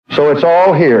So it's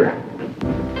all here.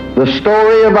 The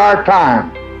story of our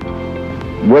time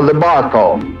with the bar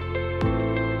call.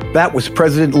 That was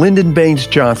President Lyndon Baines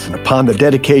Johnson upon the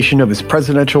dedication of his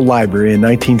presidential library in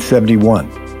 1971.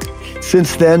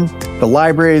 Since then, the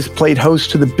library has played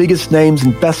host to the biggest names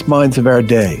and best minds of our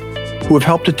day, who have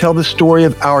helped to tell the story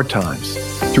of our times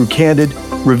through candid,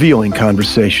 revealing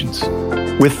conversations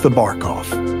with the Barkov.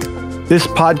 This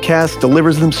podcast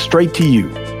delivers them straight to you.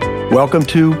 Welcome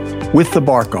to With the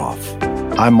Barkov.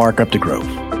 I'm Mark Updegrove.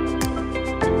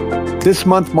 This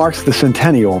month marks the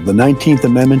centennial of the 19th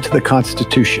Amendment to the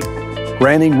Constitution,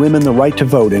 granting women the right to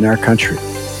vote in our country.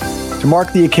 To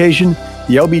mark the occasion,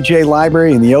 the LBJ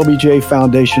Library and the LBJ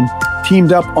Foundation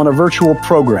teamed up on a virtual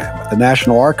program with the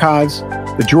National Archives,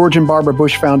 the George and Barbara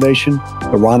Bush Foundation,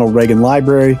 the Ronald Reagan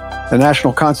Library, the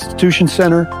National Constitution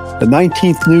Center, the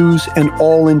 19th News, and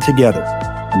All In Together,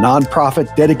 a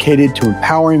nonprofit dedicated to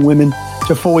empowering women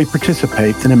to fully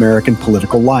participate in American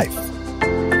political life.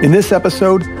 In this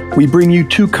episode, we bring you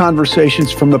two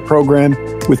conversations from the program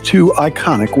with two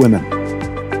iconic women.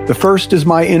 The first is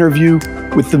my interview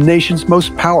with the nation's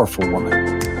most powerful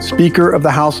woman, Speaker of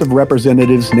the House of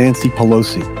Representatives Nancy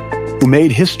Pelosi, who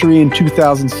made history in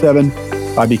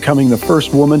 2007 by becoming the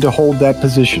first woman to hold that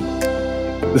position.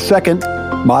 The second,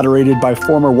 moderated by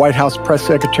former White House press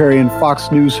secretary and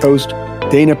Fox News host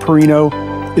Dana Perino,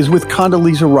 is with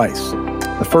Condoleezza Rice,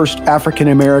 the first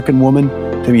African-American woman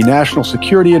to be National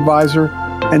Security Advisor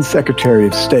and Secretary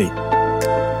of State.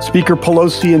 Speaker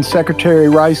Pelosi and Secretary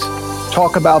Rice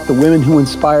talk about the women who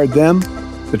inspired them,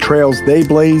 the trails they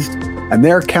blazed, and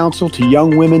their counsel to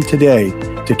young women today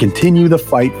to continue the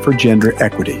fight for gender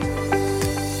equity.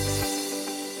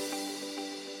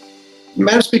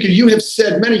 Madam Speaker, you have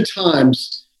said many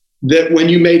times that when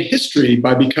you made history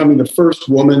by becoming the first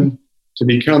woman to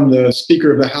become the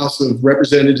Speaker of the House of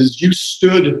Representatives, you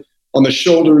stood on the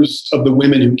shoulders of the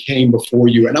women who came before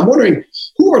you. And I'm wondering,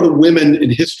 who are the women in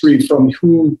history from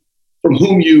whom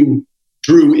you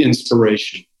drew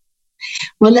inspiration?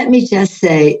 Well, let me just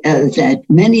say that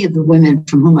many of the women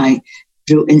from whom I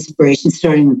drew inspiration,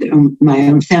 starting with my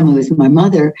own family, with my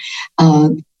mother,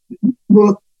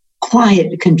 were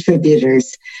quiet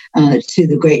contributors to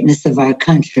the greatness of our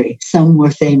country, some more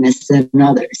famous than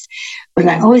others. But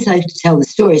I always like to tell the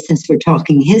story, since we're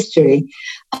talking history,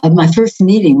 of my first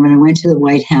meeting when I went to the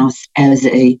White House as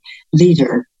a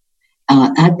leader.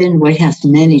 I've been in the White House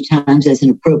many times as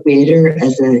an appropriator,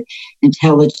 as an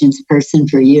intelligence person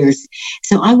for years.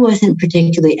 So I wasn't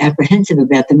particularly apprehensive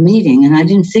about the meeting, and I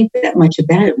didn't think that much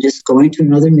about it, just going to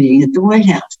another meeting at the White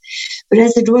House. But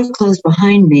as the door closed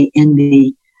behind me in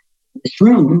this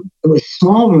room, it was a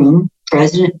small room,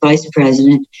 President, Vice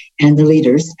President, and the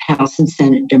leaders, House and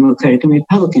Senate, Democratic and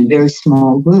Republican, very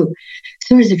small group. As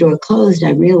soon as the door closed,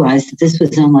 I realized that this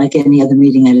was unlike any other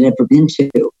meeting I'd ever been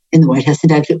to in the White House. In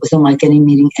fact, it was unlike any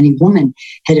meeting any woman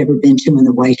had ever been to in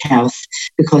the White House,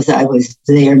 because I was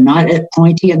there not at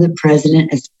appointee of the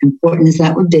president, as important as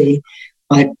that would be,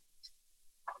 but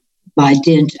by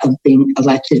dint of being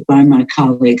elected by my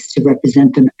colleagues to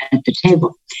represent them at the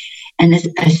table. And as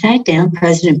I sat down,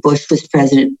 President Bush was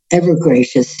president, ever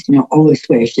gracious, always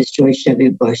gracious, George W.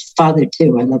 Bush, father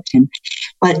too, I loved him.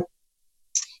 But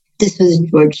this was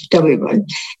George W. Bush.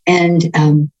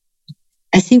 And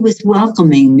as he was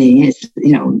welcoming me as,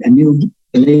 a new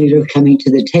leader coming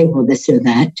to the table, this or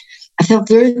that, I felt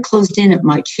very closed in at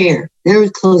my chair,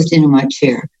 very closed in my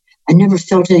chair. I never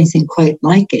felt anything quite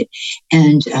like it.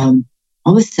 And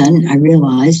all of a sudden, I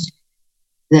realized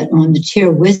that on the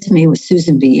chair with me was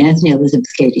Susan B. Anthony,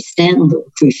 Elizabeth Cady Stanton,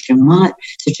 Lucretia Mott,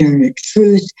 Sojourner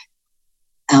Truth,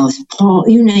 Alice Paul,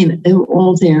 you name it. They were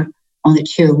all there on the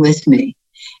chair with me.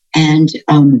 And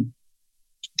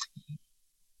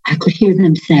I could hear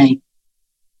them say,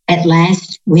 "At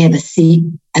last, we have a seat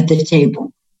at the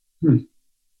table." And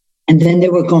then they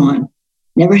were gone.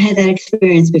 Never had that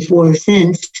experience before or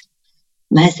since.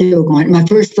 Last they were gone. My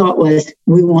first thought was,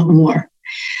 we want more.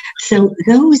 So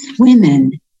those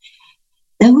women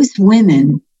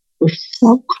were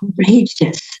so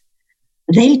courageous.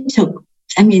 They took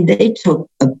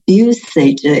abuse.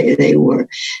 They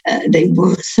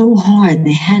worked so hard.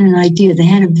 They had an idea. They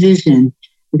had a vision.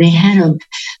 They had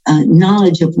a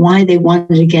knowledge of why they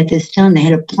wanted to get this done. They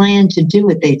had a plan to do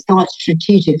it. They thought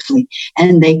strategically,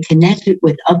 and they connected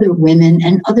with other women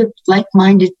and other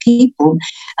like-minded people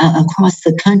across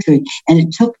the country. And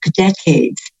it took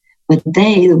decades, but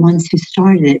they, the ones who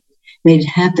started it, made it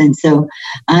happen. So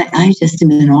I just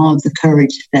am in awe of the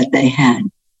courage that they had.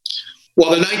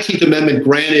 While the 19th Amendment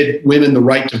granted women the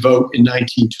right to vote in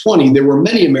 1920, there were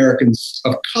many Americans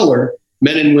of color,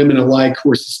 men and women alike, who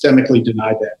were systemically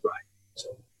denied that right.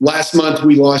 last month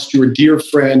we lost your dear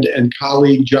friend and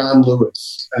colleague, John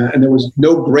Lewis. And there was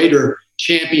no greater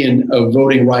champion of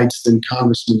voting rights than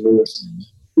Congressman Lewis.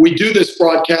 We do this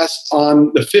broadcast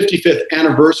on the 55th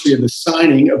anniversary of the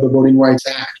signing of the Voting Rights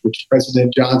Act, which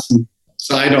President Johnson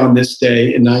signed on this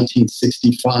day in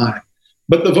 1965.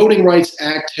 But the Voting Rights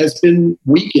Act has been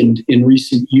weakened in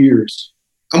recent years.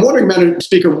 I'm wondering, Madam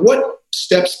Speaker, what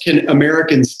steps can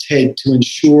Americans take to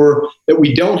ensure that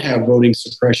we don't have voting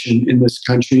suppression in this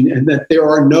country and that there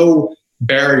are no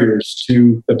barriers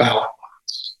to the ballot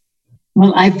box?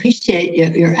 Well, I appreciate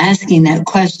you're asking that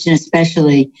question,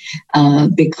 especially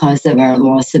because of our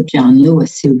loss of John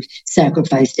Lewis, who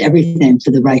sacrificed everything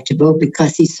for the right to vote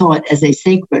because he saw it as a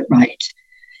sacred right.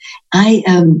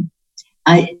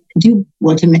 I do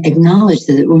want to acknowledge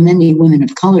that there were many women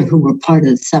of color who were part of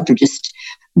the suffragist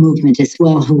movement as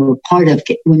well, who were part of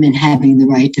women having the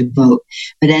right to vote.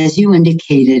 But as you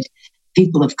indicated,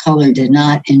 people of color did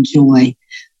not enjoy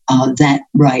that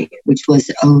right, which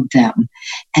was owed them.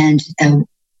 And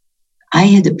I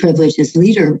had the privilege as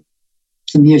leader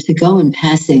some years ago in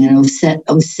passing in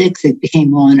 06, it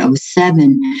became law in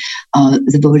 07,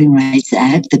 the Voting Rights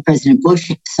Act that President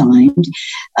Bush signed.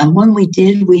 When we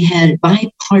did, we had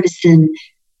bipartisan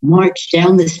march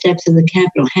down the steps of the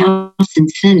Capitol, House and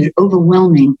Senate,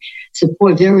 overwhelming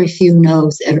support, very few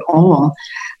no's at all.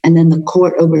 And then the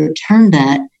court overturned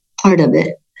that part of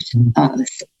it,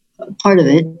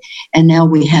 and now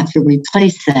we have to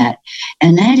replace that.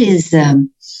 And that is,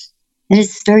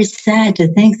 it's very sad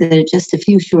to think that just a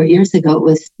few short years ago it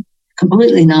was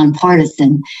completely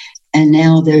nonpartisan, and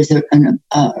now there's a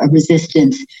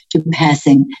resistance to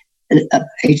passing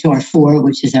H.R. 4,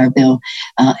 which is our bill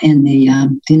in the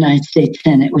United States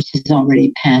Senate, which has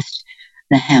already passed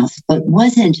the House. But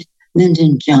wasn't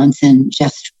Lyndon Johnson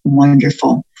just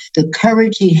wonderful? The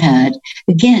courage he had,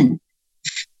 again,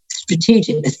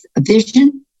 strategic, a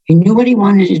vision. He knew what he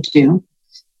wanted to do.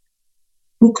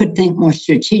 Who could think more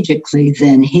strategically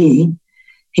than he?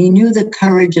 He knew the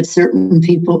courage of certain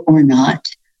people or not,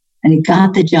 and he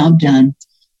got the job done.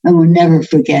 And we'll never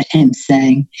forget him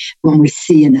saying, when we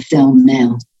see in the film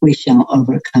now, we shall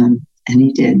overcome. And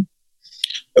he did.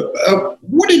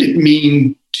 What did it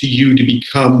mean to you to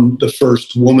become the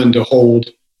first woman to hold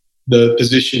the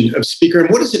position of Speaker? And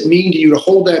what does it mean to you to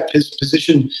hold that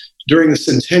position during the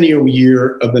centennial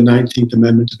year of the 19th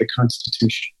Amendment to the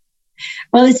Constitution?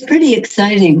 Well, it's pretty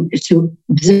exciting to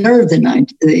observe the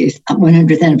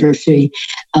 100th anniversary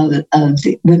of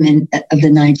the women of the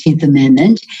 19th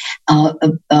Amendment.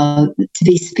 To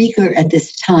be Speaker at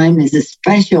this time is a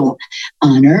special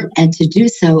honor, and to do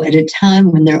so at a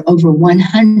time when there are over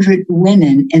 100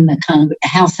 women in the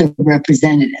House of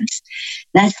Representatives.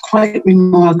 That's quite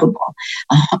remarkable.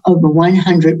 Over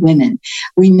 100 women.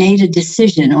 We made a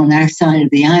decision on our side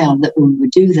of the aisle that we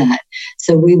would do that.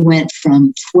 So we went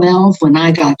from 12 when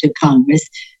I got to Congress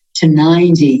to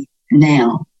 90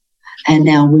 now. And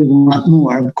now we want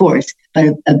more, of course,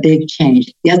 but a big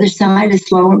change. The other side is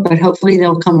slower, but hopefully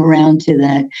they'll come around to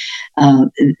that,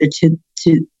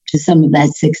 to some of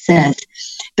that success.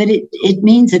 But it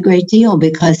means a great deal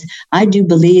because I do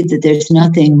believe that there's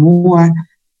nothing more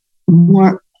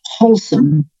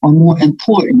wholesome or more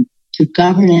important to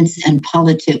governance and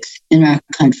politics in our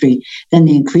country than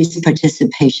the increased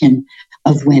participation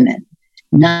of women.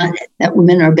 Not that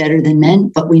women are better than men,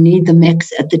 but we need the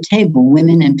mix at the table,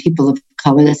 women and people of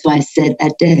color. That's why I said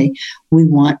that day, we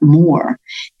want more.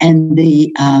 And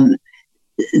the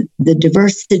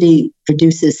diversity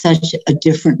produces such a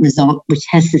different result, which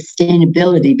has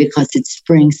sustainability because it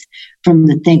springs from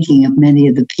the thinking of many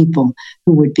of the people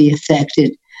who would be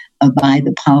affected by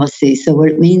the policy. So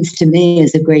what it means to me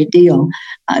is a great deal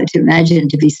to imagine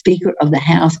to be Speaker of the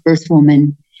House, first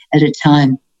woman at a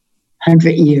time,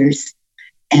 100 years.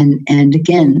 And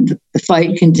again, the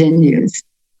fight continues.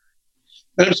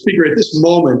 Madam Speaker, at this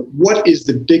moment, what is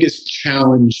the biggest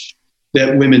challenge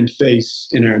that women face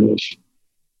in our nation?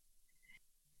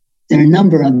 There are a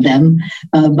number of them,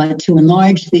 but to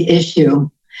enlarge the issue,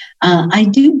 I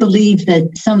do believe that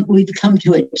we've come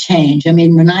to a change. I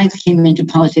mean, when I came into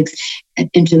politics,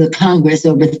 into the Congress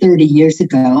over 30 years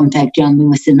ago, in fact, John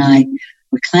Lewis and I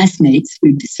were classmates.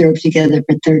 We served together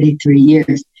for 33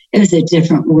 years. It was a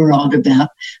different world about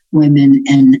women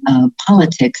and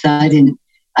politics. I didn't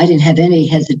have any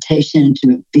hesitation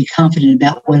to be confident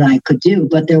about what I could do,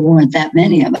 but there weren't that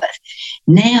many of us.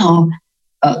 Now,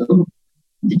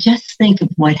 just think of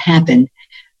what happened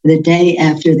the day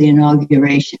after the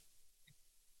inauguration.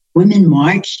 Women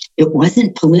marched. It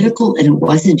wasn't political and it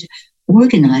wasn't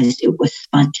organized. It was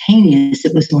spontaneous.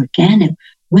 It was organic.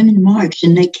 women marched,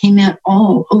 and they came out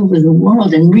all over the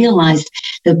world and realized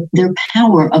their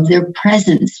power of their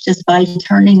presence just by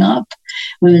turning up.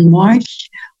 Women marched,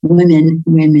 women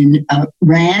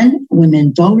ran,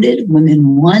 women voted,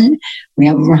 women won. We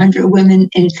have over 100 women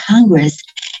in Congress.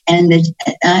 And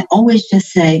I always just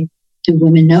say to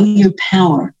women, know your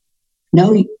power,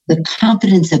 know the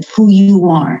confidence of who you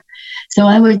are. So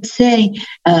I would say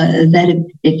that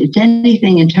if it's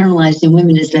anything internalized in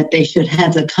women is that they should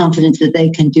have the confidence that they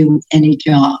can do any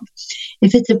job.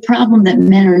 If it's a problem that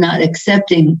men are not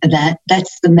accepting that,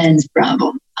 that's the men's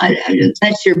problem.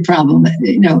 That's your problem,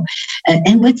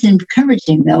 And what's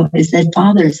encouraging, though, is that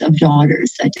fathers of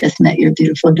daughters, I just met your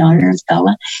beautiful daughter,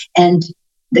 Bella, and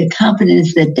the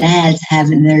confidence that dads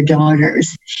have in their daughters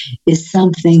is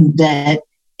something that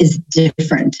is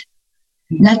different.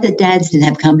 Not that dads didn't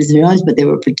have confidence in their daughters, but they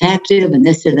were protective and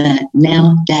this or that.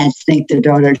 Now dads think their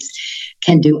daughters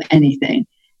can do anything.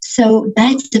 So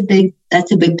that's a big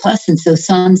plus. And so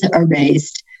sons are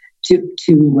raised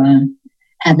to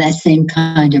have that same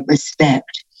kind of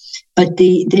respect. But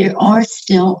there are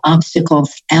still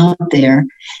obstacles out there.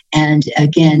 And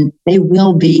again, they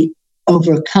will be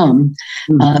overcome.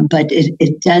 But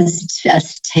it does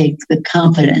just take the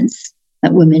confidence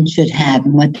that women should have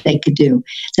and what they could do.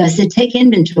 So I said, take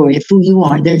inventory of who you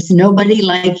are. There's nobody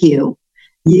like you.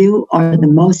 You are the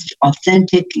most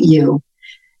authentic you.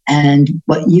 And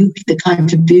the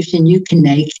contribution you can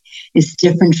make is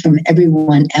different from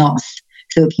everyone else.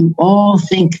 So if you all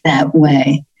think that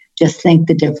way, just think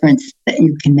the difference that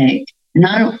you can make. And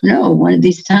I don't know, one of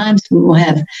these times we will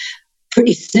have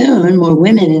pretty soon more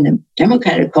women in the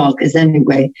Democratic caucus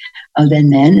anyway than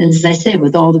men. And as I say,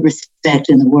 with all the respect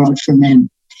in the world for men.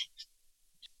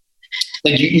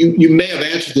 And you may have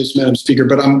answered this, Madam Speaker,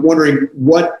 but I'm wondering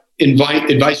what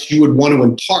advice you would want to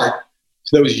impart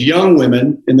to those young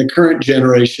women in the current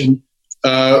generation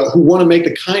who want to make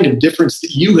the kind of difference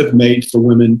that you have made for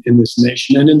women in this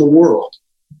nation and in the world.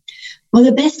 Well,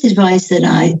 the best advice that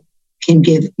I can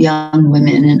give young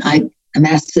women, and I'm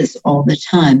asked this all the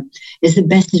time, is the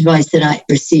best advice that I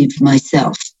received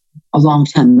myself a long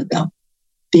time ago.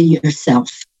 Be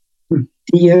yourself. Be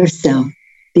yourself.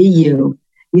 Be you.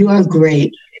 You are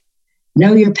great.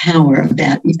 Know your power.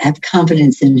 Have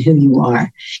confidence in who you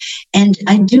are. And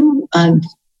I do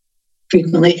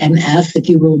frequently am asked, if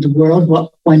you ruled the world,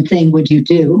 what one thing would you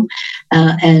do?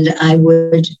 And I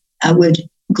would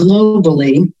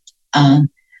globally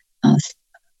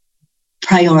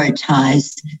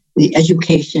prioritize the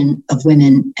education of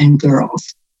women and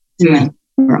girls throughout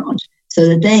the world, so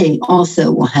that they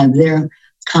also will have their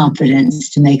confidence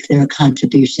to make their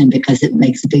contribution, because it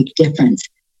makes a big difference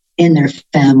in their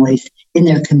families, in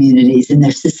their communities, in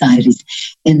their societies,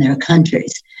 in their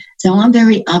countries. So I'm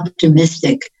very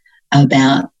optimistic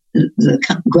about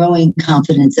the growing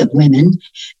confidence of women.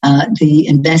 The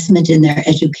investment in their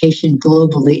education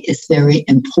globally is very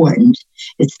important.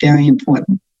 It's very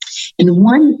important. And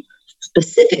one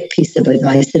specific piece of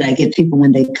advice that I give people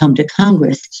when they come to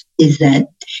Congress is that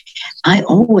I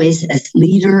always, as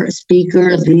leader,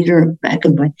 back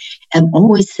and forth, have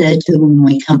always said to them when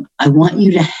we come, I want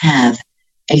you to have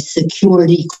a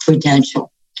security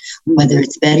credential, whether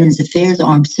it's Veterans Affairs,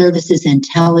 Armed Services,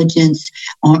 Intelligence,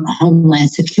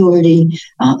 Homeland Security,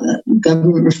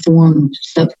 government reform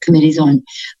subcommittees on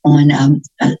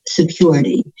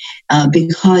security.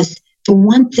 Because for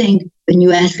one thing, when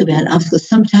you ask about obstacles,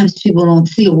 sometimes people don't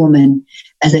see a woman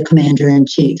as a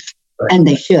commander-in-chief, right, and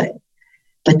they should.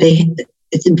 But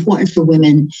it's important for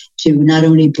women to not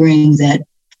only bring that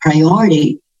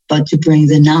priority, but to bring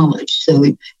the knowledge. So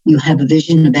you have a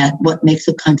vision about what makes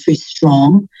a country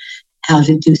strong, how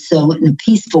to do so in a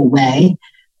peaceful way.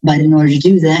 But in order to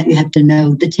do that, you have to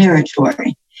know the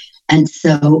territory. And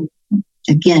so,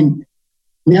 again,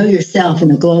 know yourself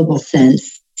in a global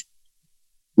sense.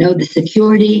 Know the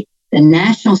security, the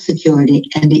national security,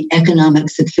 and the economic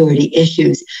security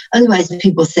issues. Otherwise,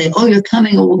 people say, oh, you're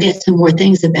coming, or we'll get some more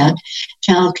things about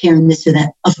childcare and this or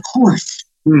that. Of course.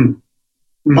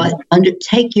 But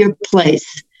take your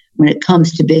place when it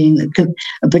comes to being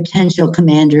a potential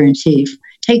commander-in-chief.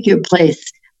 Take your place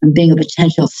in being a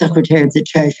potential secretary of the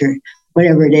Treasury,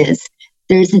 whatever it is.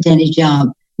 There isn't any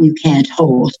job you can't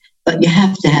hold, but you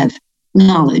have to have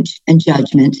knowledge and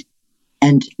judgment,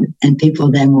 and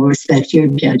people then will respect your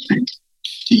judgment.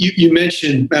 You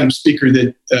mentioned, Madam Speaker,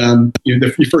 that your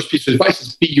first piece of advice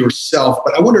is be yourself.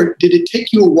 But I wonder, did it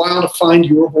take you a while to find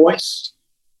your voice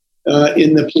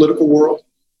in the political world?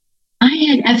 I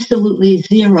had absolutely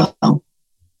zero,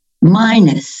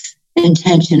 minus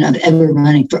intention of ever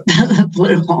running for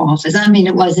political office. I mean,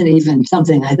 it wasn't even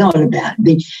something I thought about,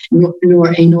 nor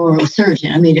a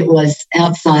neurosurgeon. I mean, it was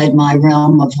outside my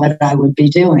realm of what I would be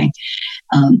doing.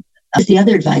 That's the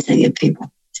other advice I give people.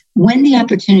 When the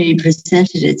opportunity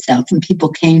presented itself and people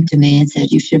came to me and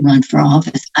said, you should run for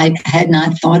office, I had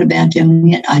not thought about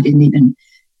doing it. I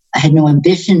had no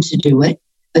ambition to do it,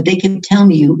 but they could tell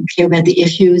me, you care about the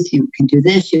issues, you can do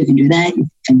this, you can do that, you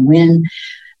can win.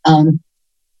 I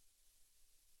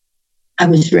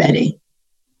was ready.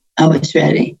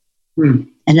 And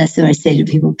that's what I say to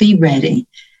people, be ready.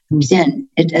 Again,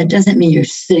 it doesn't mean you're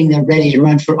sitting there ready to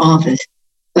run for office,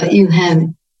 but you've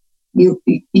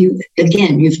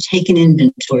taken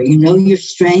inventory. You know your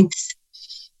strengths,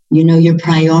 you know your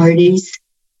priorities,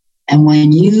 and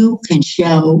when you can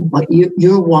show what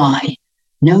your why,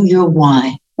 know your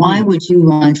why. Why would you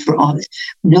run for office?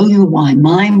 Know your why.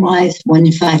 My why is 1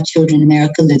 in 5 children in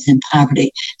America lives in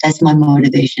poverty. That's my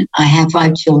motivation. I have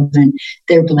 5 children.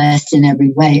 They're blessed in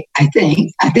every way. I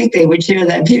think they would share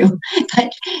that view.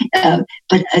 But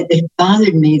it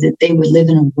bothered me that they would live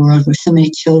in a world where so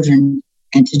many children,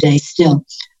 and today still,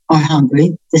 are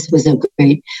hungry. This was a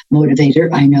great motivator,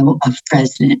 I know, of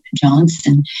President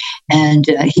Johnson. And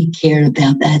he cared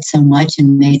about that so much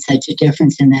and made such a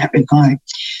difference in that regard.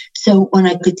 So when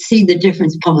I could see the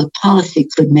difference public policy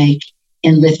could make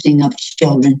in lifting up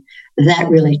children, that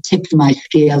really tipped my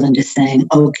scale into saying,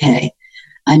 okay,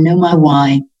 I know my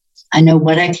why. I know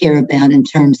what I care about in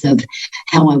terms of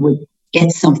how I would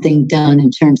get something done in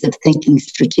terms of thinking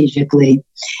strategically.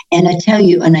 And I tell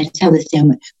you, and I tell this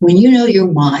down, when you know your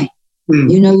why,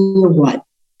 you know your what,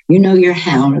 you know your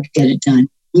how to get it done,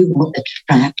 you will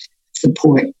attract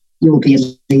support. You will be a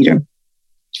leader.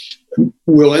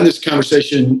 We'll end this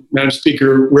conversation, Madam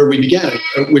Speaker, where we began,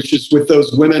 which is with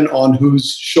those women on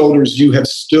whose shoulders you have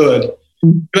stood.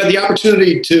 You had the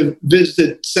opportunity to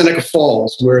visit Seneca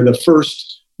Falls, where the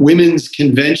first women's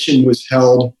convention was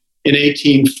held in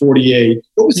 1848.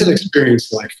 What was that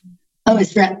experience like?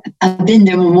 I've been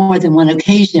there on more than one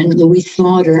occasion. Louise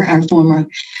Slaughter, our former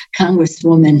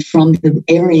congresswoman from the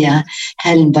area,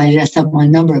 had invited us up on a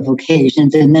number of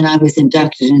occasions, and then I was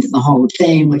inducted into the Hall of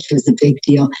Fame, which was a big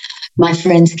deal. My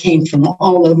friends came from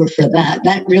all over for that.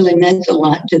 That really meant a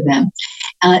lot to them.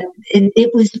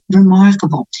 It was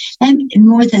remarkable. And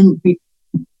more than,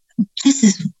 this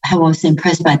is how I was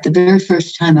impressed by it. The very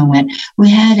first time I went, we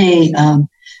had a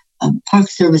Park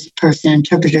Service person,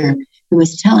 interpreter, who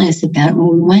was telling us about it. When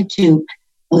we went to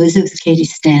Elizabeth Cady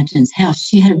Stanton's house,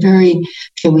 she had a very,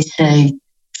 shall we say,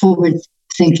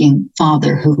 forward-thinking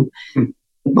father who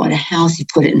bought a house. He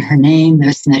put it in her name.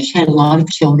 She had a lot of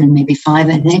children, maybe 5,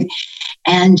 I think.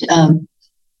 And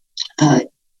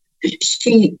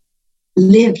she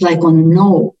lived like on a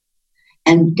knoll.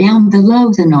 And down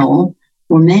below the knoll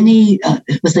were many,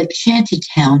 it was like shanty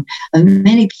town,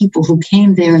 many people who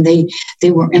came there, and they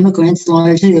were immigrants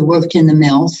largely. They worked in the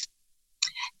mills.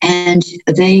 And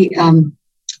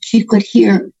she could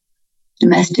hear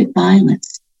domestic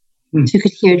violence. She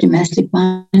could hear domestic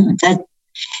violence. That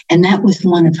was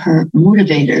one of her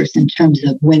motivators in terms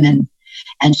of women.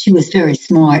 And she was very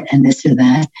smart and this or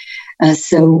that.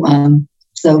 So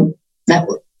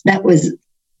that was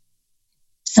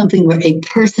something where a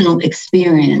personal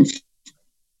experience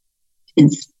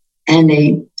and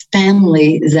a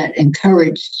family that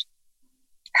encouraged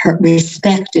her,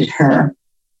 respected her,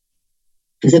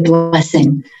 was a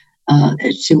blessing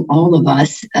to all of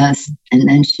us. And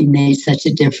then she made such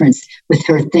a difference with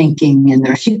her thinking,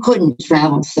 and she couldn't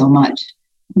travel so much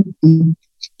with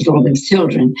all those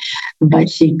children, but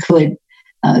she could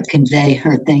convey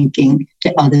her thinking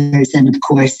to others. And of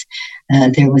course,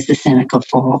 there was the Seneca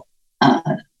Fall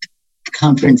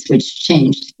conference, which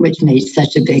made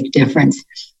such a big difference.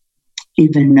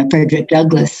 Even Frederick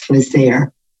Douglass was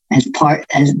there as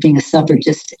being a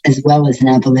suffragist as well as an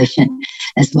abolitionist.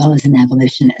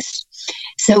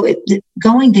 So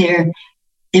going there,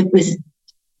 it was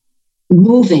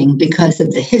moving because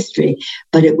of the history,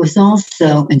 but it was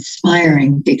also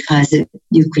inspiring because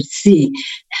you could see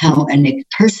how a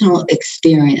personal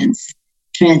experience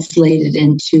translated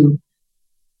into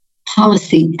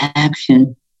policy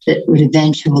action that would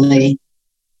eventually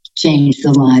change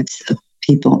the lives of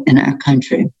people in our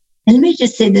country. And let me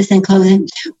just say this in closing.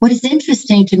 What is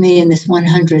interesting to me in this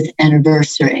 100th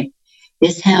anniversary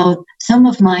is how some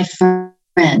of my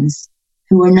friends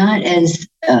who are not as,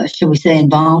 shall we say,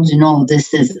 involved in all of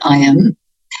this as I am,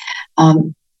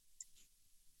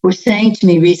 were saying to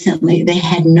me recently they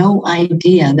had no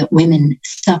idea that women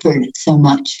suffered so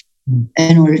much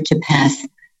in order to pass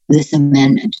this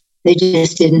amendment. They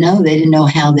just didn't know. They didn't know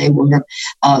how they were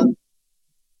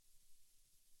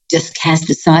just cast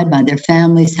aside by their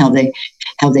families, how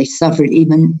they suffered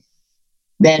even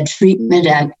bad treatment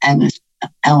at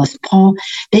Alice Paul.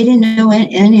 They didn't know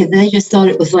any of it. They just thought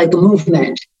it was like a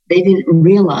movement. They didn't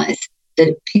realize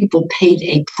that people paid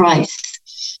a price.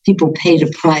 People paid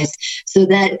a price. So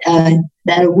that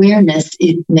awareness,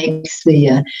 it makes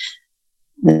the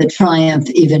triumph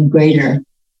even greater.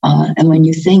 And when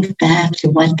you think back to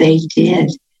what they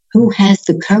did, who has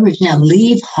the courage now?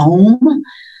 Leave home?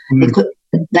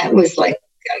 That was like,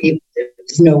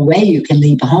 there's no way you can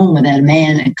leave home without a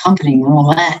man accompanying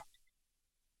all that.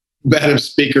 Madam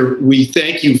Speaker, we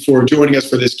thank you for joining us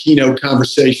for this keynote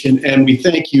conversation, and we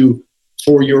thank you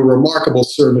for your remarkable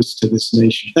service to this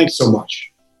nation. Thanks so much.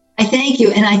 I thank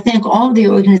you, and I thank all the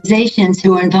organizations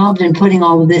who are involved in putting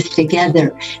all of this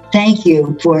together. Thank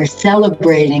you for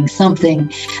celebrating something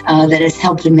that has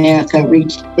helped America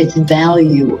reach its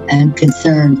value and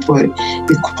concern for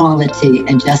equality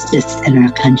and justice in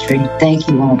our country. Thank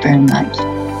you all very much.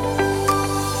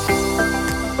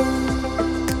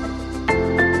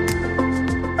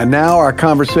 And now our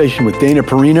conversation with Dana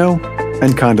Perino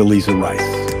and Condoleezza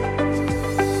Rice.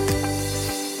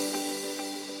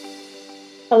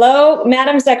 Hello,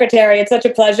 Madam Secretary. It's such a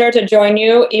pleasure to join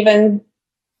you, even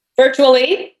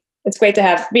virtually. It's great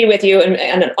to be with you and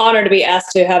an honor to be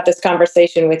asked to have this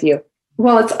conversation with you.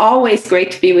 Well, it's always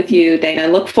great to be with you, Dana. I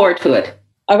look forward to it.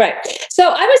 All right. So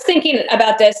I was thinking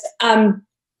about this.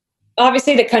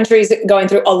 Obviously, the country's going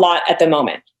through a lot at the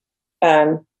moment.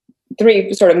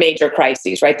 Three sort of major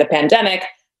crises, right? The pandemic,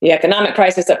 the economic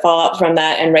crisis that fall out from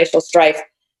that, and racial strife.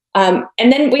 And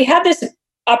then we have this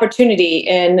opportunity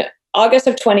in August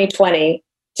of 2020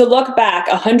 to look back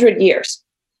 100 years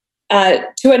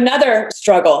to another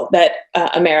struggle that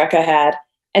America had,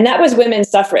 and that was women's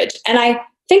suffrage. And I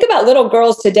think about little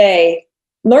girls today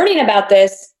learning about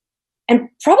this and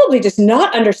probably just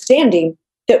not understanding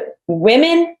that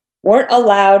women weren't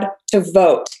allowed to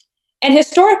vote. And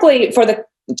historically,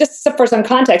 just for some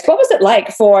context, what was it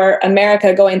like for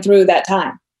America going through that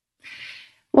time?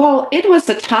 Well, it was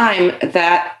a time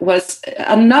that was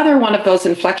another one of those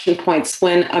inflection points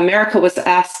when America was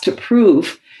asked to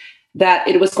prove that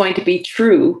it was going to be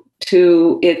true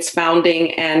to its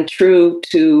founding and true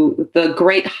to the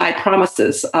great high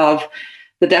promises of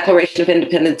the Declaration of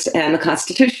Independence and the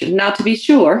Constitution. Now, to be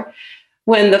sure,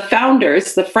 when the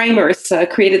founders, the framers,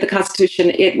 created the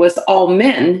Constitution, it was all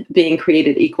men being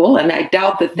created equal. And I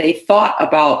doubt that they thought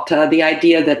about the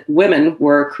idea that women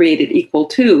were created equal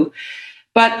too.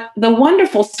 But the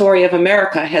wonderful story of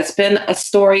America has been a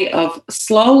story of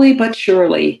slowly but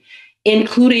surely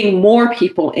including more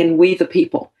people in We the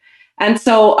People. And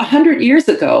so 100 years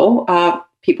ago,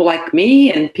 people like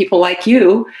me and people like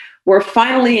you were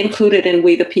finally included in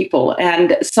We the People.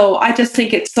 And so I just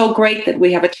think it's so great that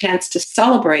we have a chance to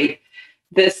celebrate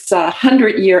this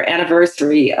 100-year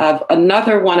anniversary of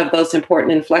another one of those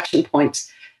important inflection points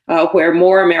where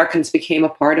more Americans became a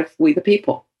part of We the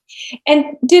People.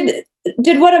 And did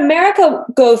what America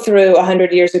go through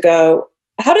 100 years ago,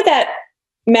 how did that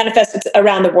manifest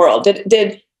around the world?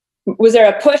 Was there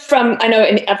a push from, I know,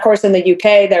 of course, in the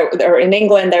UK, or in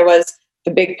England, there was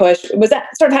the big push. Was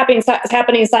that sort of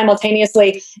happening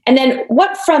simultaneously? And then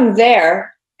what from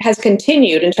there has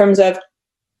continued in terms of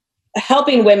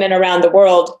helping women around the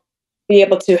world be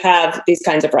able to have these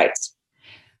kinds of rights?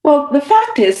 Well, the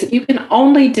fact is that you can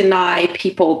only deny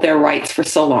people their rights for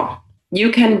so long.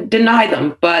 You can deny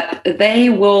them, but they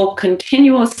will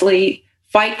continuously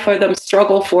fight for them,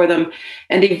 struggle for them,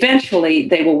 and eventually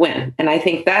they will win. And I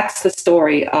think that's the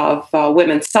story of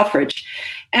women's suffrage.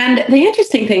 And the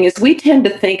interesting thing is we tend to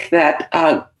think that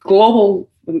global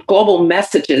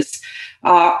messages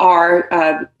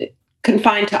are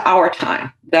confined to our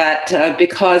time, that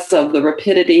because of the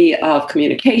rapidity of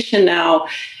communication now,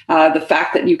 the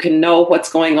fact that you can know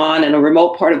what's going on in a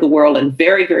remote part of the world in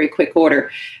very, very quick order,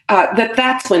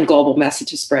 that's when global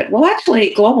messages spread. Well,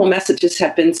 actually, global messages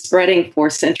have been spreading for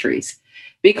centuries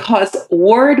because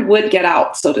word would get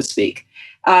out, so to speak,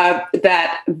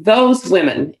 that those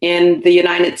women in the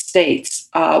United States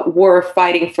were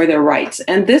fighting for their rights.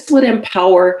 And this would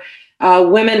empower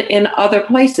women in other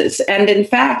places. And in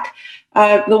fact,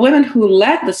 the women who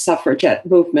led the suffragette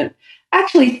movement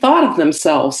actually thought of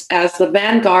themselves as the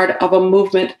vanguard of a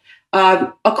movement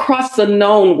across the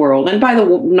known world. And by the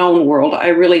known world, I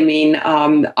really mean,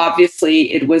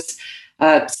 obviously, it was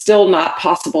still not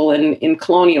possible in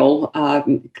colonial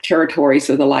territories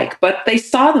or the like, but they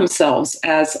saw themselves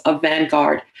as a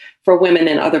vanguard for women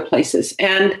in other places.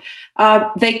 And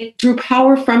they drew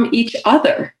power from each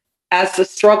other as the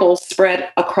struggle spread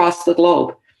across the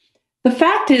globe. The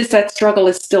fact is that struggle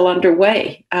is still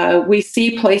underway. We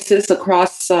see places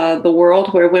across the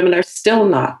world where women are still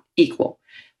not equal,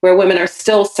 where women are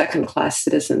still second-class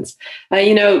citizens.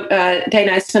 Dana,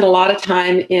 I spent a lot of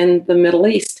time in the Middle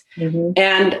East,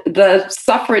 and the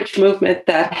suffrage movement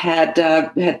that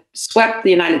had swept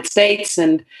the United States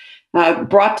and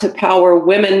brought to power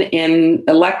women in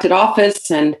elected office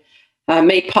and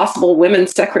made possible women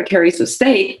secretaries of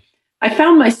state. I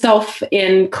found myself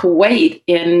in Kuwait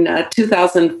in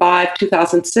 2005,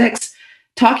 2006,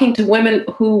 talking to women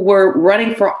who were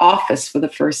running for office for the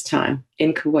first time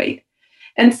in Kuwait.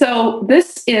 And so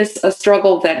this is a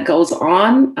struggle that goes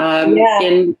on.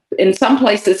 In some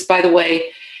places, by the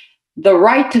way, the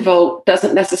right to vote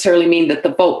doesn't necessarily mean that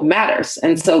the vote matters.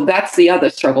 And so that's the other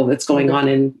struggle that's going on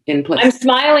in places. I'm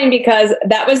smiling because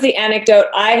that was the anecdote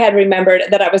I had remembered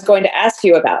that I was going to ask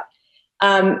you about.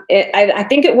 I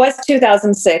think it was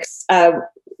 2006.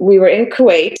 We were in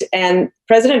Kuwait, and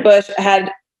President Bush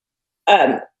had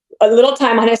a little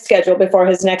time on his schedule before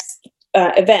his next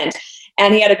event.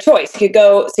 And he had a choice. He could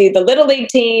go see the Little League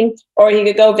team, or he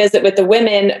could go visit with the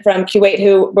women from Kuwait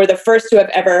who were the first to have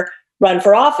ever run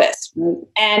for office.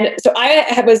 And so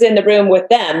I was in the room with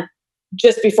them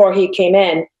just before he came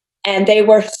in, and they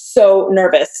were so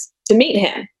nervous to meet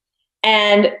him.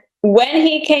 And when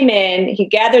he came in, he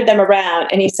gathered them around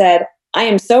and he said, "I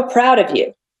am so proud of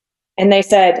you." And they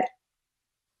said,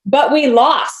 "But we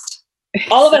lost.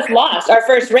 All of us lost our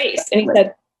first race." And he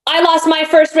said, "I lost my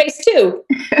first race too."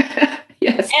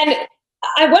 Yes. And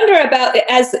I wonder about,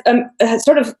 as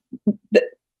sort of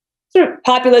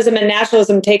populism and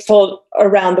nationalism takes hold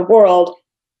around the world,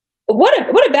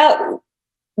 what about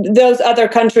those other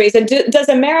countries? And does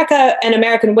America and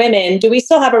American women, do we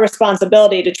still have a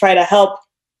responsibility to try to help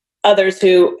others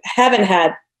who haven't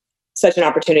had such an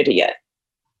opportunity yet?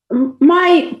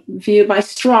 My view, my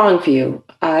strong view,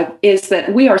 is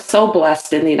that we are so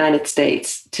blessed in the United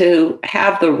States to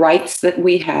have the rights that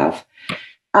we have.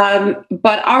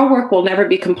 But our work will never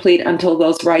be complete until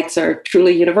those rights are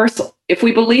truly universal. If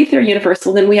we believe they're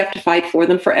universal, then we have to fight for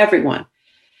them for everyone.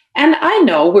 And I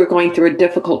know we're going through a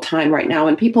difficult time right now.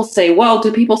 And people say, well,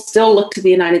 do people still look to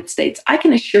the United States? I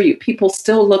can assure you, people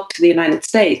still look to the United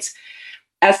States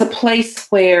as a place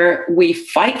where we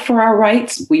fight for our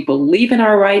rights, we believe in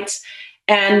our rights,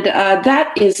 and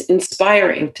that is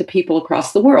inspiring to people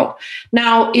across the world.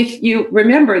 Now, if you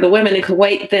remember, the women in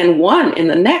Kuwait then won in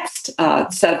the next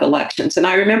set of elections, and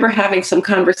I remember having some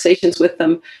conversations with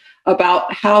them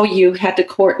about how you had to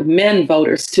court men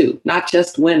voters too, not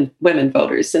just women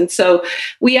voters. And so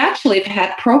we actually have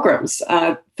had programs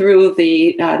through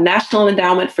the National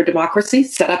Endowment for Democracy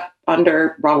set up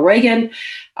under Ronald Reagan.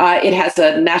 It has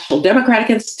a National Democratic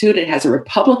Institute. It has a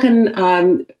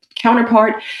Republican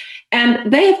counterpart.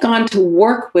 And they have gone to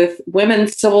work with women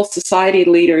civil society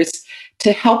leaders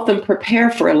to help them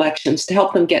prepare for elections, to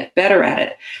help them get better at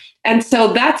it. And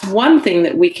so that's one thing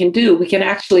that we can do. We can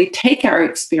actually take our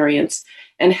experience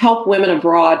and help women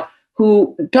abroad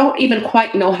who don't even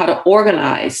quite know how to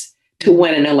organize to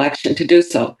win an election to do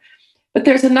so. But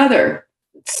there's another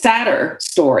sadder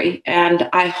story, and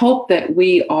I hope that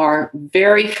we are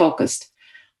very focused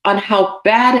on how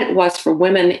bad it was for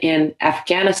women in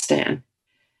Afghanistan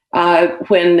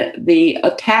when the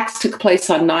attacks took place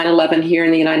on 9/11 here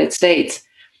in the United States.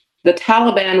 The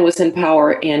Taliban was in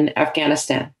power in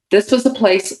Afghanistan. This was a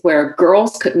place where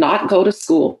girls could not go to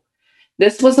school.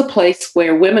 This was a place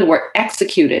where women were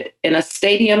executed in a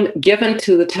stadium given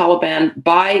to the Taliban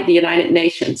by the United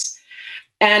Nations.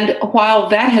 And while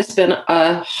that has been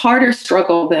a harder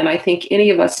struggle than I think any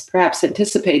of us perhaps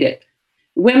anticipated,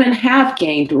 women have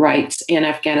gained rights in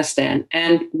Afghanistan,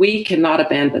 and we cannot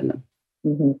abandon them.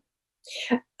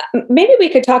 Mm-hmm. Maybe we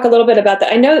could talk a little bit about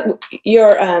that. I know you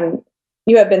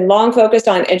have been long focused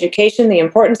on education, the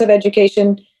importance of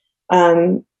education.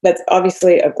 That's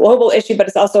obviously a global issue, but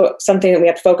it's also something that we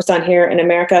have to focus on here in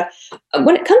America.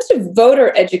 When it comes to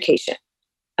voter education,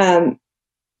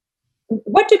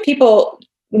 what do people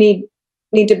need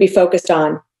to be focused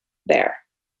on there?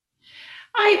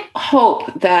 I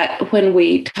hope that when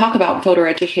we talk about voter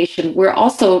education, we're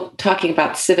also talking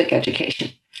about civic education.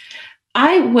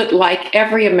 I would like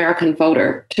every American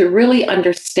voter to really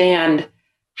understand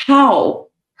how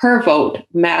her vote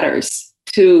matters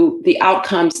to the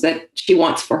outcomes that she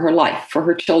wants for her life, for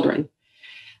her children.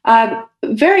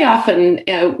 Very often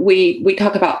we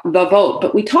talk about the vote,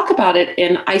 but we talk about it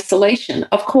in isolation.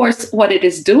 Of course, what it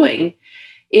is doing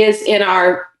is in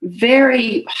our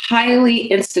very highly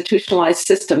institutionalized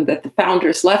system that the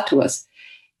founders left to us,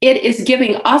 it is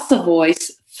giving us a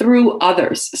voice through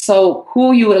others. So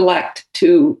who you elect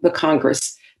to the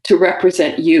Congress to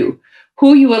represent you,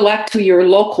 who you elect to your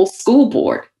local school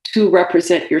board to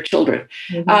represent your children.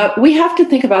 We have to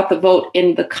think about the vote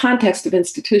in the context of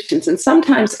institutions. And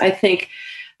sometimes I think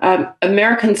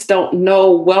Americans don't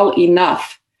know well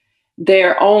enough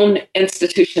their own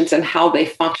institutions and how they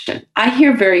function. I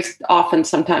hear very often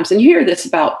sometimes, and you hear this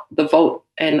about the vote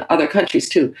in other countries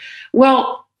too.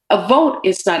 Well,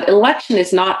 election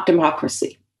is not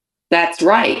democracy. That's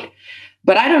right.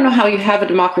 But I don't know how you have a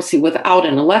democracy without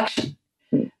an election.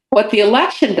 What the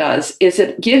election does is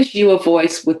it gives you a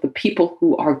voice with the people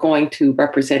who are going to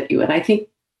represent you. And I think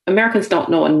Americans don't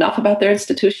know enough about their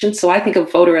institutions. So I think of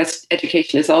voter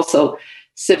education is also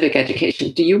civic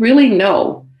education. Do you really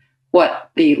know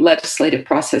what the legislative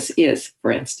process is,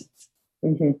 for instance?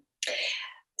 Mm-hmm.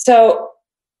 So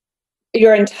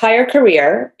your entire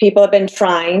career, people have been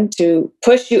trying to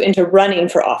push you into running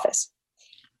for office.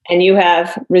 And you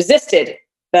have resisted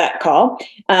that call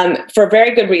for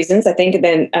very good reasons, I think,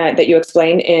 that you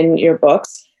explain in your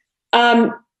books.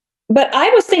 But I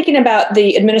was thinking about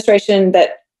the administration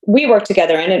that we worked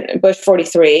together in Bush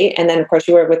 43, and then, of course,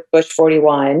 you were with Bush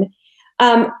 41.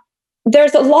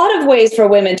 There's a lot of ways for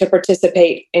women to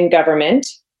participate in government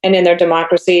and in their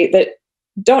democracy that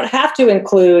don't have to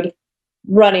include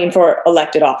running for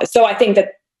elected office. So I think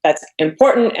that that's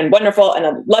important and wonderful, and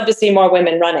I'd love to see more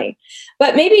women running.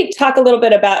 But maybe talk a little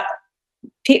bit about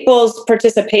people's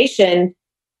participation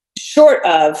short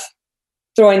of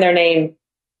throwing their name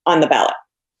on the ballot.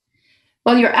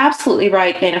 Well, you're absolutely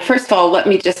right, Dana. First of all, let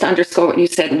me just underscore what you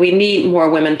said. We need more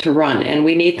women to run, and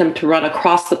we need them to run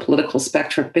across the political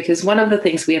spectrum, because one of the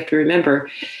things we have to remember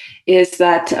is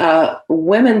that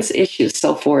women's issues,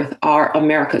 so forth, are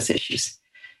America's issues.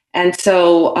 And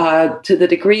so to the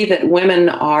degree that women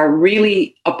are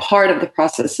really a part of the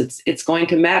process, it's going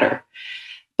to matter.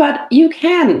 But you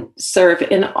can serve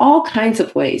in all kinds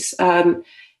of ways. I'm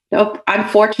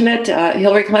fortunate,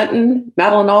 Hillary Clinton,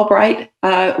 Madeleine Albright,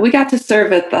 we got to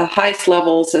serve at the highest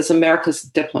levels as America's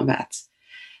diplomats.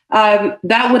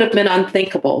 That would have been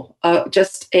unthinkable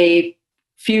just a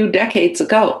few decades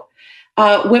ago.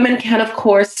 Women can, of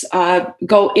course,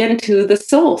 go into the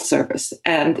civil service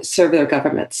and serve their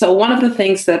government. So one of the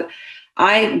things that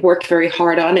I worked very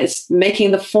hard on is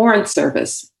making the Foreign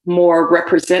Service more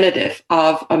representative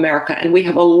of America. And we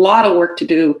have a lot of work to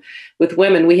do with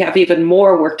women. We have even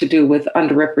more work to do with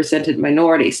underrepresented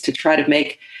minorities to try to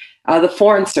make the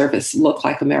Foreign Service look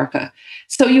like America.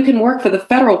 So you can work for the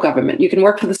federal government, you can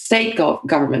work for the state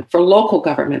government, for local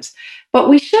governments, but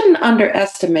we shouldn't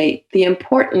underestimate the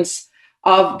importance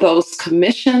of those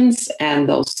commissions and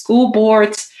those school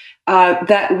boards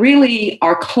that really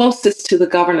are closest to the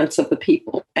governance of the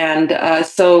people. And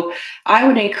so I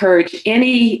would encourage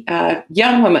any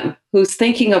young woman who's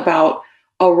thinking about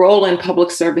a role in public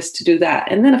service to do that.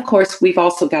 And then, of course, we've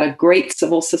also got a great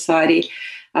civil society.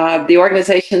 The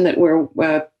organization that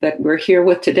we're here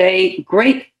with today,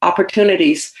 great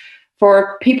opportunities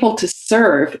for people to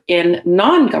serve in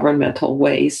non-governmental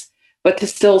ways, but to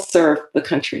still serve the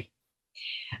country.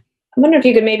 I wonder if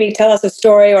you could maybe tell us a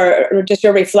story or just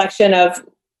your reflection of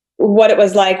what it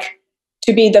was like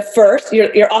to be the first.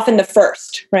 You're often the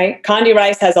first, right? Condi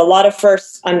Rice has a lot of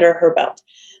firsts under her belt.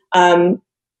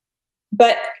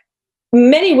 But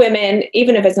many women,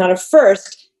 even if it's not a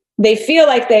first, they feel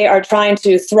like they are trying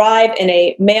to thrive in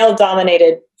a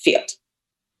male-dominated field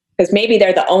because maybe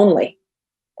they're the only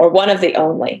or one of the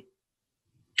only.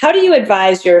 How do you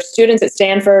advise your students at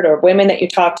Stanford or women that you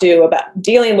talk to about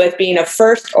dealing with being a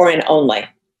first or an only?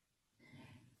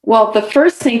 Well, the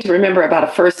first thing to remember about a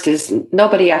first is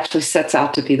nobody actually sets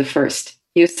out to be the first.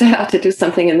 You set out to do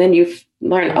something and then you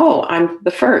learn, oh, I'm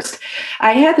the first.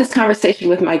 I had this conversation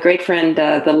with my great friend,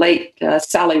 the late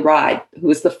Sally Ride, who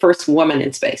was the first woman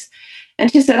in space.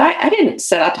 And she said, I didn't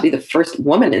set out to be the first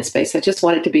woman in space. I just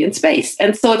wanted to be in space.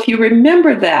 And so if you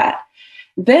remember that,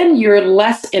 then you're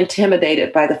less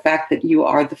intimidated by the fact that you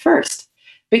are the first,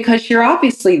 because you're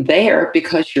obviously there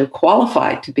because you're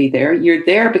qualified to be there. You're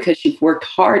there because you've worked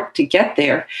hard to get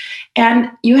there. And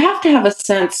you have to have a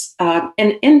sense, an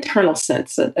internal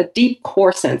sense, a deep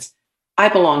core sense, I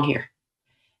belong here.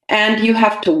 And you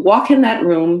have to walk in that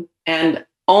room and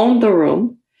own the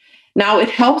room. Now, it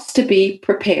helps to be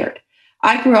prepared.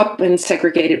 I grew up in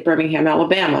segregated Birmingham,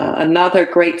 Alabama, another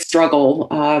great struggle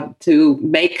to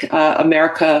make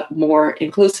America more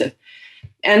inclusive.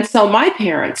 And so my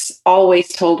parents always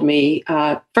told me,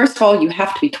 first of all, you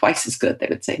have to be twice as good, they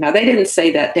would say. Now, they didn't say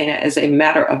that, Dana, as a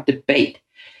matter of debate.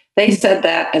 They said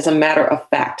that as a matter of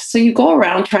fact. So you go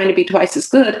around trying to be twice as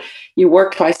good, you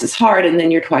work twice as hard, and then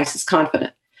you're twice as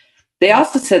confident. They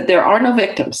also said there are no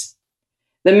victims.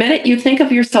 The minute you think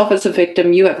of yourself as a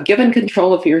victim, you have given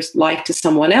control of your life to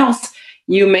someone else.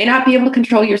 You may not be able to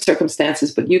control your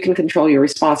circumstances, but you can control your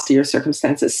response to your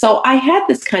circumstances. So I had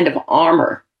this kind of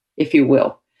armor, if you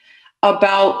will,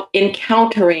 about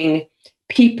encountering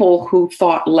people who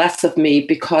thought less of me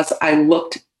because I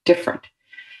looked different.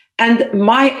 And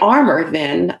my armor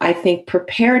then, I think,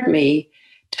 prepared me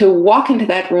to walk into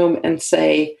that room and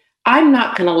say, I'm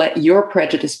not going to let your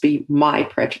prejudice be my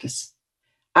prejudice.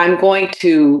 I'm going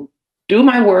to do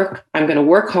my work. I'm going to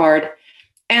work hard.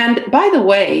 And by the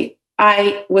way,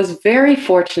 I was very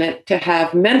fortunate to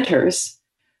have mentors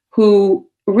who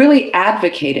really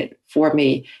advocated for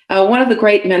me. One of the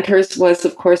great mentors was,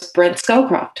 of course, Brent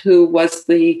Scowcroft, who was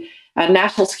the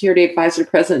National Security Advisor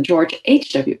to President George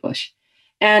H.W. Bush.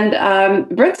 And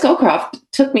Brent Scowcroft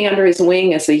took me under his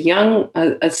wing as a young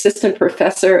assistant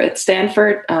professor at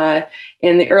Stanford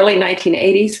in the early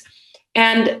 1980s.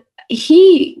 And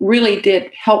he really did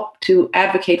help to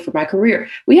advocate for my career.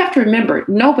 We have to remember,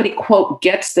 nobody, quote,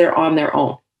 gets there on their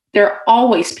own. There are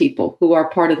always people who are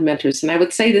part of the mentors. And I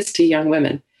would say this to young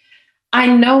women. I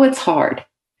know it's hard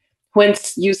when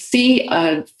you see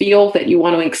a field that you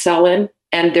want to excel in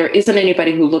and there isn't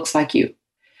anybody who looks like you.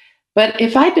 But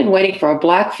if I'd been waiting for a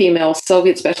Black female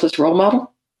Soviet specialist role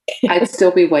model, I'd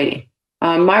still be waiting.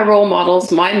 My role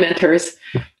models, my mentors,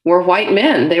 were white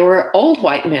men. They were old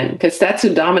white men because that's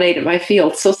who dominated my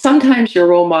field. So sometimes your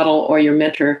role model or your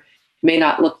mentor may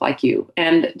not look like you.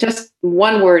 And just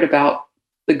one word about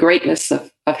the greatness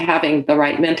of having the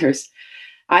right mentors.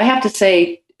 I have to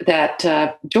say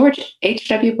that George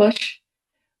H.W. Bush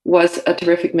was a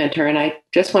terrific mentor. And I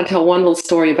just want to tell one little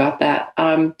story about that.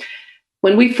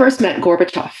 When we first met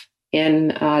Gorbachev in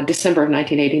December of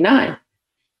 1989,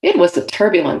 it was a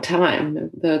turbulent time.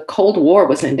 The Cold War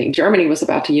was ending. Germany was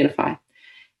about to unify.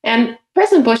 And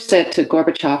President Bush said to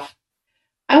Gorbachev,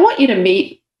 I want you to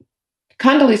meet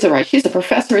Condoleezza Rice. She's a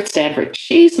professor at Stanford.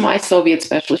 She's my Soviet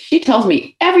specialist. She tells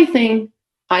me everything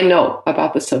I know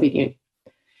about the Soviet Union.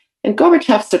 And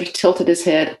Gorbachev sort of tilted his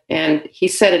head and he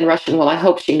said in Russian, well, I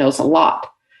hope she knows a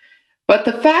lot. But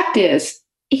the fact is,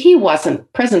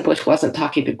 President Bush wasn't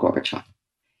talking to Gorbachev.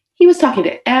 He was talking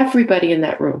to everybody in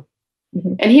that room.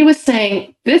 Mm-hmm. And he was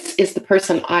saying, this is the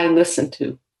person I listen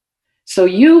to. So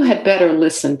you had better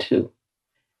listen to.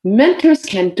 Mentors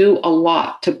can do a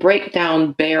lot to break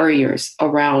down barriers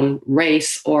around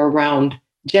race or around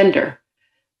gender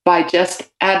by just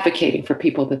advocating for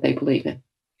people that they believe in.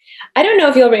 I don't know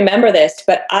if you'll remember this,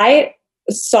 but I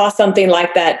saw something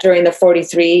like that during the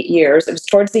 43 years. It was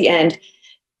towards the end.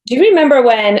 Do you remember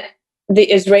when the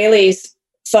Israelis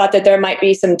thought that there might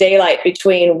be some daylight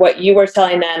between what you were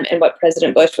telling them and what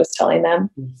President Bush was telling them?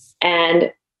 Yes. And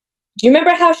do you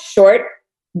remember how short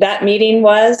that meeting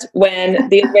was when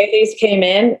the Israelis came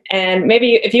in? And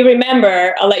maybe if you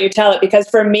remember, I'll let you tell it, because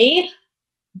for me,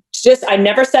 I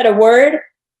never said a word,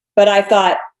 but I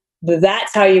thought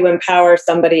that's how you empower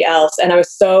somebody else. And I was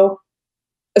so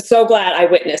glad I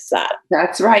witnessed that.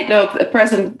 That's right. No,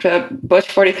 President Bush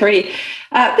 43, the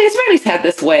Israelis had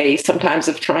this way sometimes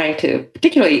of trying to,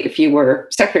 particularly if you were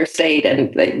Secretary of State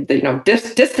and the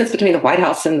distance between the White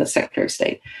House and the Secretary of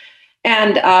State.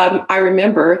 And I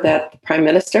remember that the Prime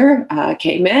Minister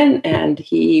came in and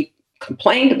he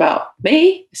complained about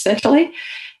me, essentially.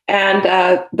 And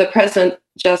the president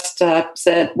just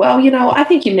said, well, I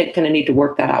think you're going to need to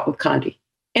work that out with Condi.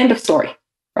 End of story,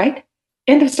 right?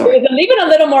 End of story. Even a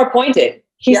little more pointed.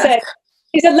 He said,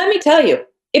 let me tell you,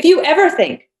 if you ever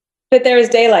think that there is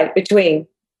daylight between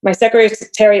my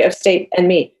Secretary of State and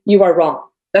me, you are wrong.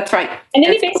 That's right. And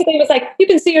then he basically was like, you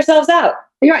can see yourselves out.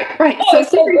 Right. Oh,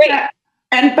 so great.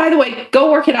 And by the way,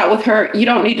 go work it out with her. You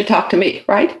don't need to talk to me,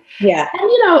 right? Yeah.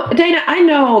 And Dana, I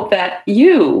know that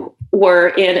you were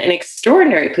in an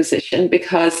extraordinary position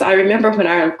because I remember when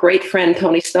our great friend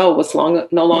Tony Snow was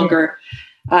no longer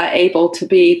able to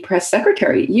be press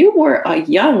secretary. You were a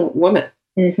young woman.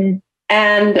 Mm-hmm.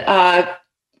 And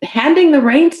handing the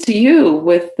reins to you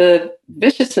with the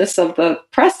viciousness of the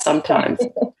press sometimes.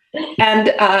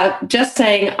 And just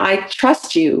saying, I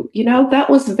trust you. That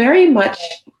was very much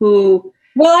who...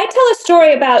 Well, I tell a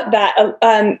story about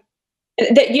that,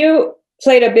 that you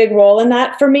played a big role in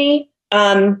that for me.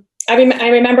 I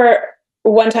remember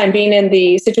one time being in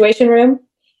the Situation Room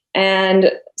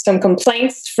and some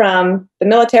complaints from the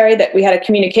military that we had a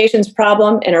communications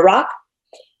problem in Iraq.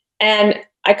 And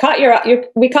I caught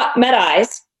we met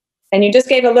eyes, and you just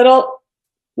gave a little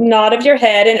nod of your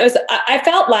head. And I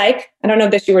felt like, I don't know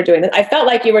if you were doing this, I felt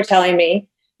like you were telling me,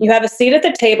 you have a seat at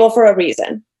the table for a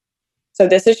reason. So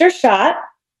this is your shot.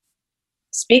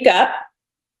 Speak up.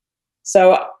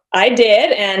 So I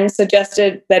did, and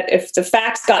suggested that if the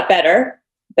facts got better,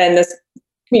 then the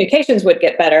communications would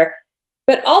get better.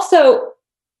 But also,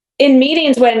 in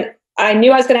meetings when I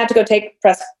knew I was going to have to go take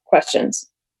press questions,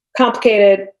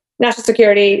 complicated, national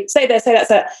security, say this, say that,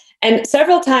 say that. And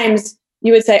several times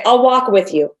you would say, I'll walk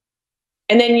with you.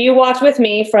 And then you walked with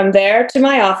me from there to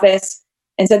my office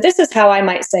and said, this is how I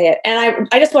might say it. And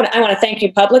I want to thank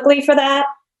you publicly for that.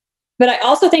 But I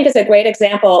also think it's a great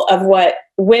example of what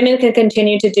women can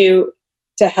continue to do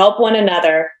to help one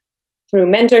another through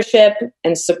mentorship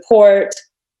and support.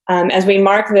 As we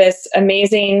mark this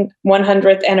amazing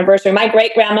 100th anniversary. My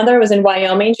great-grandmother was in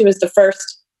Wyoming. She was the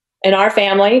first in our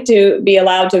family to be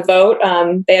allowed to vote.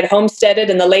 They had homesteaded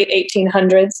in the late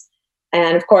 1800s.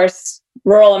 And of course,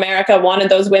 rural America wanted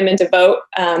those women to vote,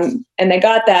 and they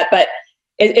got that. But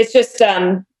it's just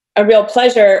a real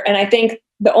pleasure. And I think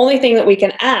the only thing that we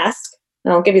can ask,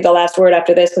 and I'll give you the last word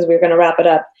after this because we're going to wrap it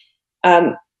up,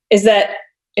 is that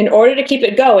in order to keep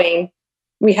it going,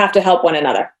 we have to help one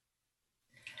another.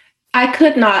 I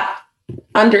could not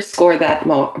underscore that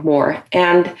more.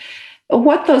 And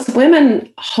what those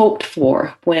women hoped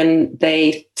for when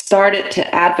they started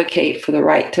to advocate for the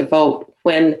right to vote,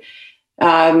 when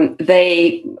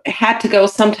they had to go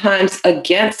sometimes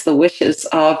against the wishes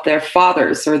of their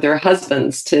fathers or their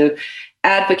husbands to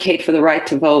advocate for the right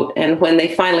to vote, and when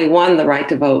they finally won the right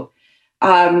to vote,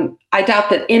 I doubt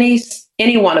that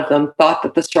any one of them thought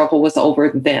that the struggle was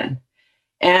over then.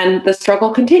 And the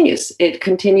struggle continues. It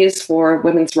continues for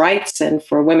women's rights and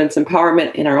for women's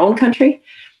empowerment in our own country.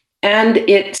 And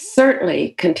it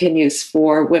certainly continues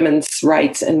for women's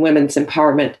rights and women's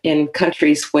empowerment in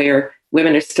countries where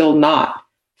women are still not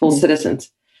full citizens.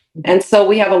 And so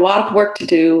we have a lot of work to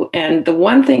do. And the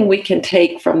one thing we can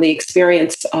take from the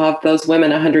experience of those women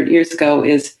 100 years ago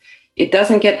is it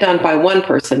doesn't get done by one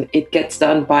person. It gets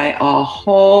done by a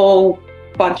whole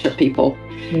bunch of people.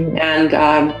 And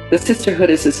the sisterhood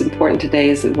is as important today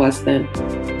as it was then.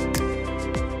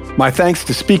 My thanks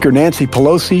to Speaker Nancy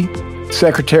Pelosi,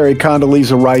 Secretary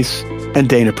Condoleezza Rice, and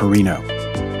Dana Perino.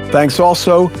 Thanks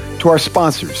also to our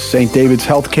sponsors, St. David's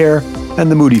Healthcare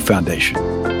and the Moody Foundation.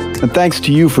 And thanks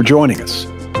to you for joining us.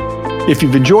 If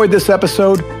you've enjoyed this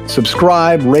episode,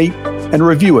 subscribe, rate, and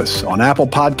review us on Apple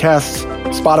Podcasts,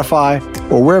 Spotify,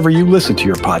 or wherever you listen to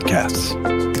your podcasts.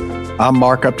 I'm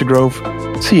Mark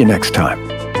Updegrove. See you next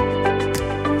time.